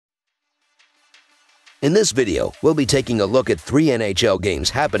In this video, we'll be taking a look at 3 NHL games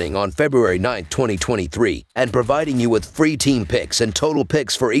happening on February 9, 2023, and providing you with free team picks and total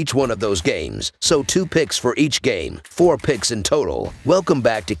picks for each one of those games. So 2 picks for each game, 4 picks in total. Welcome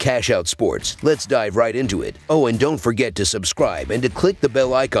back to Cash Out Sports. Let's dive right into it. Oh, and don't forget to subscribe and to click the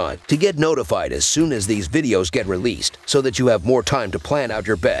bell icon to get notified as soon as these videos get released, so that you have more time to plan out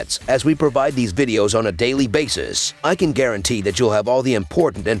your bets as we provide these videos on a daily basis. I can guarantee that you'll have all the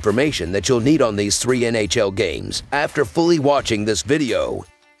important information that you'll need on these 3 NHL games after fully watching this video.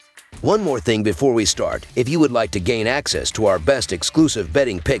 One more thing before we start. If you would like to gain access to our best exclusive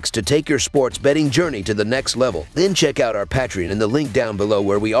betting picks to take your sports betting journey to the next level, then check out our Patreon in the link down below,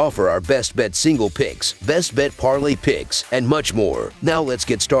 where we offer our best bet single picks, best bet parlay picks, and much more. Now let's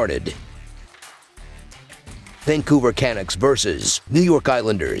get started. Vancouver Canucks versus New York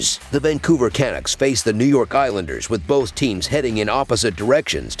Islanders. The Vancouver Canucks face the New York Islanders, with both teams heading in opposite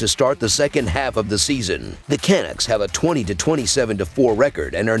directions to start the second half of the season. The Canucks have a 20-27-4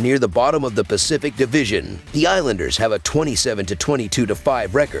 record and are near the bottom of the Pacific Division. The Islanders have a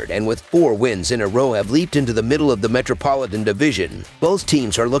 27-22-5 record and with 4 wins in a row have leaped into the middle of the Metropolitan Division. Both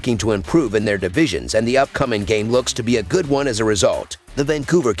teams are looking to improve in their divisions, and the upcoming game looks to be a good one as a result. The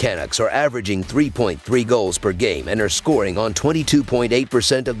Vancouver Canucks are averaging 3.3 goals per game and are scoring on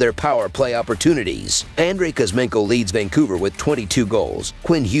 22.8% of their power play opportunities. Andrei Kuzmenko leads Vancouver with 22 goals,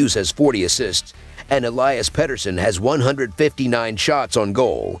 Quinn Hughes has 40 assists, and Elias Pettersson has 159 shots on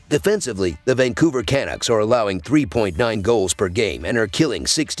goal. Defensively, the Vancouver Canucks are allowing 3.9 goals per game and are killing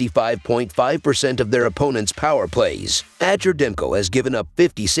 65.5% of their opponents' power plays. Archer Demko has given up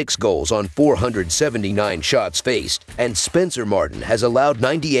 56 goals on 479 shots faced, and Spencer Martin has allowed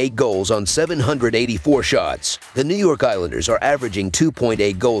 98 goals on 784 shots. The New York Islanders are averaging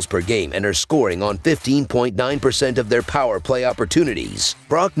 2.8 goals per game and are scoring on 15.9% of their power play opportunities.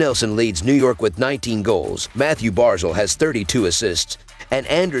 Brock Nelson leads New York with 19 goals, Matthew Barzal has 32 assists, and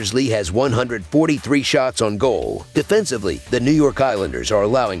Anders Lee has 143 shots on goal. Defensively, the New York Islanders are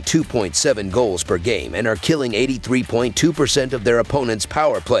allowing 2.7 goals per game and are killing 83.2% of their opponents'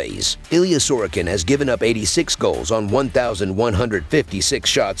 power plays. Ilya Sorokin has given up 86 goals on 1,156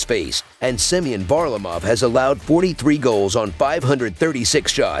 shots faced, and Semyon Varlamov has allowed 43 goals on 536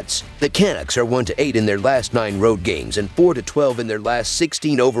 shots. The Canucks are 1-8 in their last 9 road games and 4-12 in their last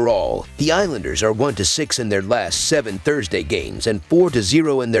 16 overall. The Islanders are 1-6 in their last 7 Thursday games and 4-0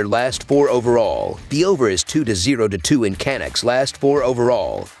 in their last 4 overall. The over is 2-0-2 in Canucks' last 4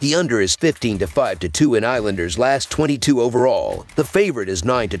 overall. The under is 15-5-2 in Islanders' last 22 overall. The favorite is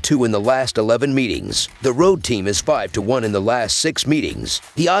 9-2 in the last 11 meetings. The road team is 5-1 in the last 6 meetings.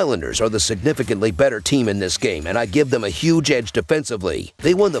 The Islanders are the significantly better team in this game, and I give them a huge edge defensively.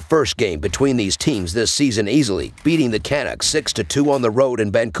 They won the first game between these teams this season easily, beating the Canucks 6-2 on the road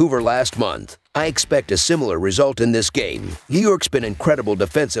in Vancouver last month. I expect a similar result in this game. New York's been incredible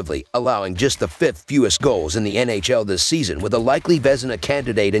defensively, allowing just the 5th fewest goals in the NHL this season, with a likely Vezina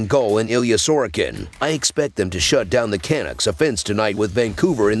candidate in goal in Ilya Sorokin. I expect them to shut down the Canucks' offense tonight with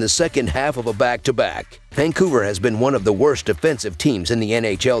Vancouver in the second half of a back-to-back. Vancouver has been one of the worst defensive teams in the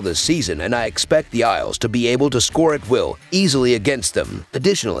NHL this season, and I expect the Isles to be able to score at will easily against them.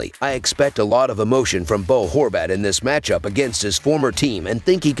 Additionally, I expect a lot of emotion from Bo Horvat in this matchup against his former team and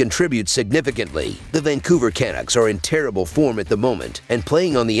think he contributes significantly. The Vancouver Canucks are in terrible form at the moment, and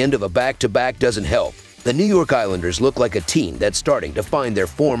playing on the end of a back-to-back doesn't help. The New York Islanders look like a team that's starting to find their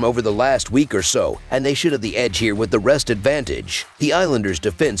form over the last week or so, and they should have the edge here with the rest advantage. The Islanders'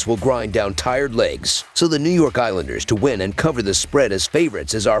 defense will grind down tired legs, so the New York Islanders to win and cover the spread as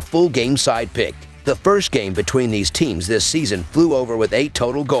favorites is our full game side pick. The first game between these teams this season flew over with 8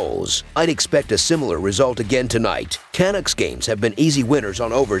 total goals. I'd expect a similar result again tonight. Canucks games have been easy winners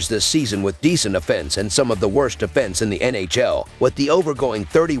on overs this season, with decent offense and some of the worst defense in the NHL, with the over going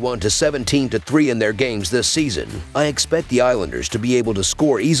 31-17-3 in their games this season. I expect the Islanders to be able to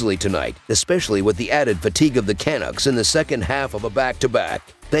score easily tonight, especially with the added fatigue of the Canucks in the second half of a back-to-back.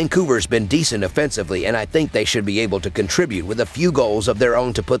 Vancouver's been decent offensively, and I think they should be able to contribute with a few goals of their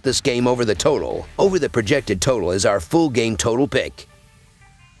own to put this game over the total. Over the projected total is our full game total pick.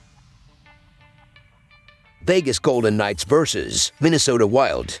 Vegas Golden Knights versus Minnesota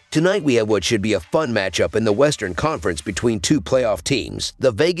Wild. Tonight we have what should be a fun matchup in the Western Conference between 2 playoff teams,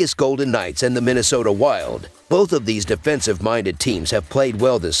 the Vegas Golden Knights and the Minnesota Wild. Both of these defensive-minded teams have played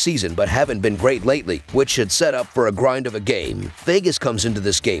well this season but haven't been great lately, which should set up for a grind of a game. Vegas comes into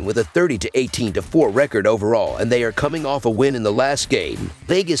this game with a 30-18-4 record overall, and they are coming off a win in the last game.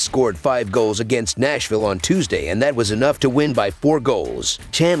 Vegas scored 5 goals against Nashville on Tuesday, and that was enough to win by 4 goals.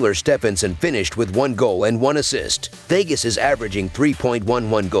 Chandler Stephenson finished with 1 goal and 1 1 assist. Vegas is averaging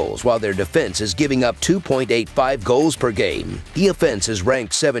 3.11 goals while their defense is giving up 2.85 goals per game. The offense is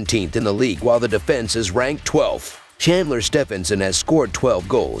ranked 17th in the league while the defense is ranked 12th. Chandler Stephenson has scored 12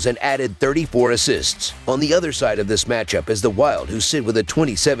 goals and added 34 assists. On the other side of this matchup is the Wild, who sit with a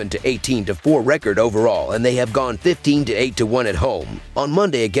 27-18-4 record overall, and they have gone 15-8-1 at home. On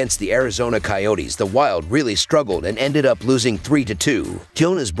Monday against the Arizona Coyotes, the Wild really struggled and ended up losing 3-2.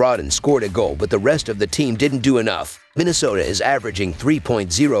 Jonas Brodin scored a goal, but the rest of the team didn't do enough. Minnesota is averaging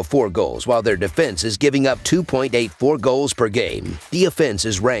 3.04 goals while their defense is giving up 2.84 goals per game. The offense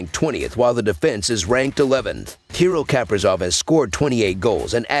is ranked 20th while the defense is ranked 11th. Kirill Kaprizov has scored 28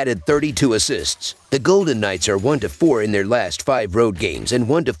 goals and added 32 assists. The Golden Knights are 1-4 in their last 5 road games and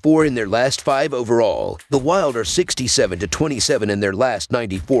 1-4 in their last 5 overall. The Wild are 67-27 in their last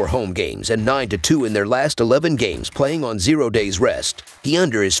 94 home games and 9-2 in their last 11 games, playing on 0 days rest. The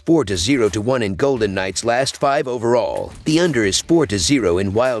under is 4-0-1 in Golden Knights' last 5 overall. The under is 4-0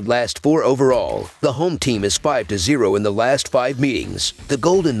 in Wild last 4 overall. The home team is 5-0 in the last 5 meetings. The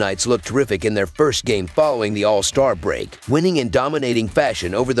Golden Knights looked terrific in their first game following the All-Star break, winning in dominating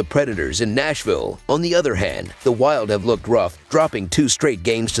fashion over the Predators in Nashville. On the other hand, the Wild have looked rough, dropping 2 straight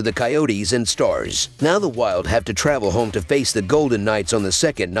games to the Coyotes and Stars. Now the Wild have to travel home to face the Golden Knights on the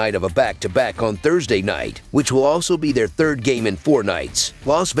second night of a back-to-back on Thursday night, which will also be their 3rd game in 4 nights.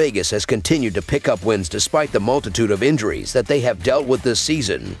 Las Vegas has continued to pick up wins despite the multitude of injuries that they have dealt with this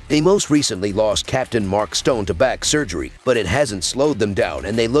season. They most recently lost captain Mark Stone to back surgery, but it hasn't slowed them down,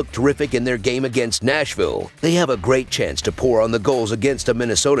 and they look terrific in their game against Nashville. They have a great chance to pour on the goals against a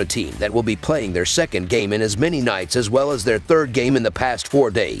Minnesota team that will be playing their second game in as many nights as well as their 3rd game in the past 4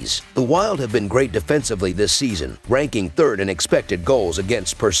 days. The Wild have been great defensively this season, ranking 3rd in expected goals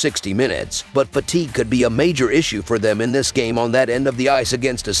against per 60 minutes, but fatigue could be a major issue for them in this game on that end of the ice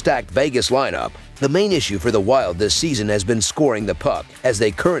against a stacked Vegas lineup. The main issue for the Wild this season has been scoring the puck, as they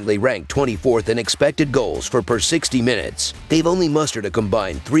currently rank 24th in expected goals for per 60 minutes. They've only mustered a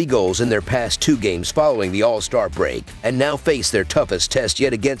combined 3 goals in their past 2 games following the All-Star break, and now face their toughest test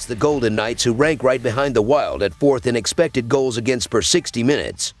yet against the Golden Knights, who rank right behind the Wild at 4th in expected goals against per 60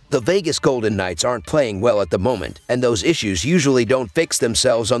 minutes. The Vegas Golden Knights aren't playing well at the moment, and those issues usually don't fix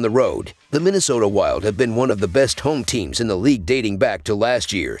themselves on the road. The Minnesota Wild have been one of the best home teams in the league dating back to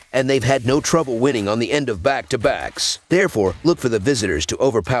last year, and they've had no trouble winning on the end of back-to-backs. Therefore, look for the visitors to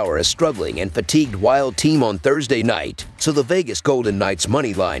overpower a struggling and fatigued Wild team on Thursday night. So the Vegas Golden Knights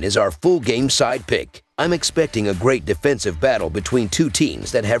money line is our full game side pick. I'm expecting a great defensive battle between 2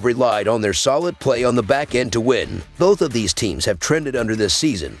 teams that have relied on their solid play on the back end to win. Both of these teams have trended under this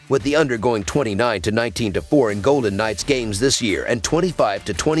season, with the under going 29-19-4 in Golden Knights games this year and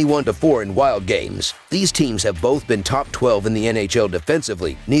 25-21-4 in Wild games. These teams have both been top 12 in the NHL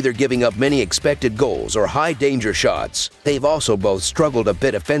defensively, neither giving up many expected goals or high-danger shots. They've also both struggled a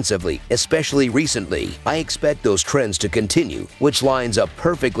bit offensively, especially recently. I expect those trends to continue, which lines up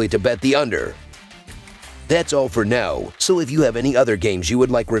perfectly to bet the under. That's all for now, so if you have any other games you would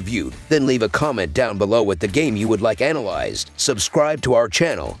like reviewed, then leave a comment down below with the game you would like analyzed. Subscribe to our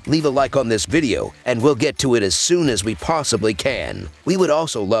channel, leave a like on this video, and we'll get to it as soon as we possibly can. We would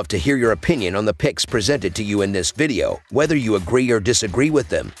also love to hear your opinion on the picks presented to you in this video, whether you agree or disagree with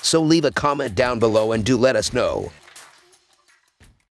them, so leave a comment down below and do let us know.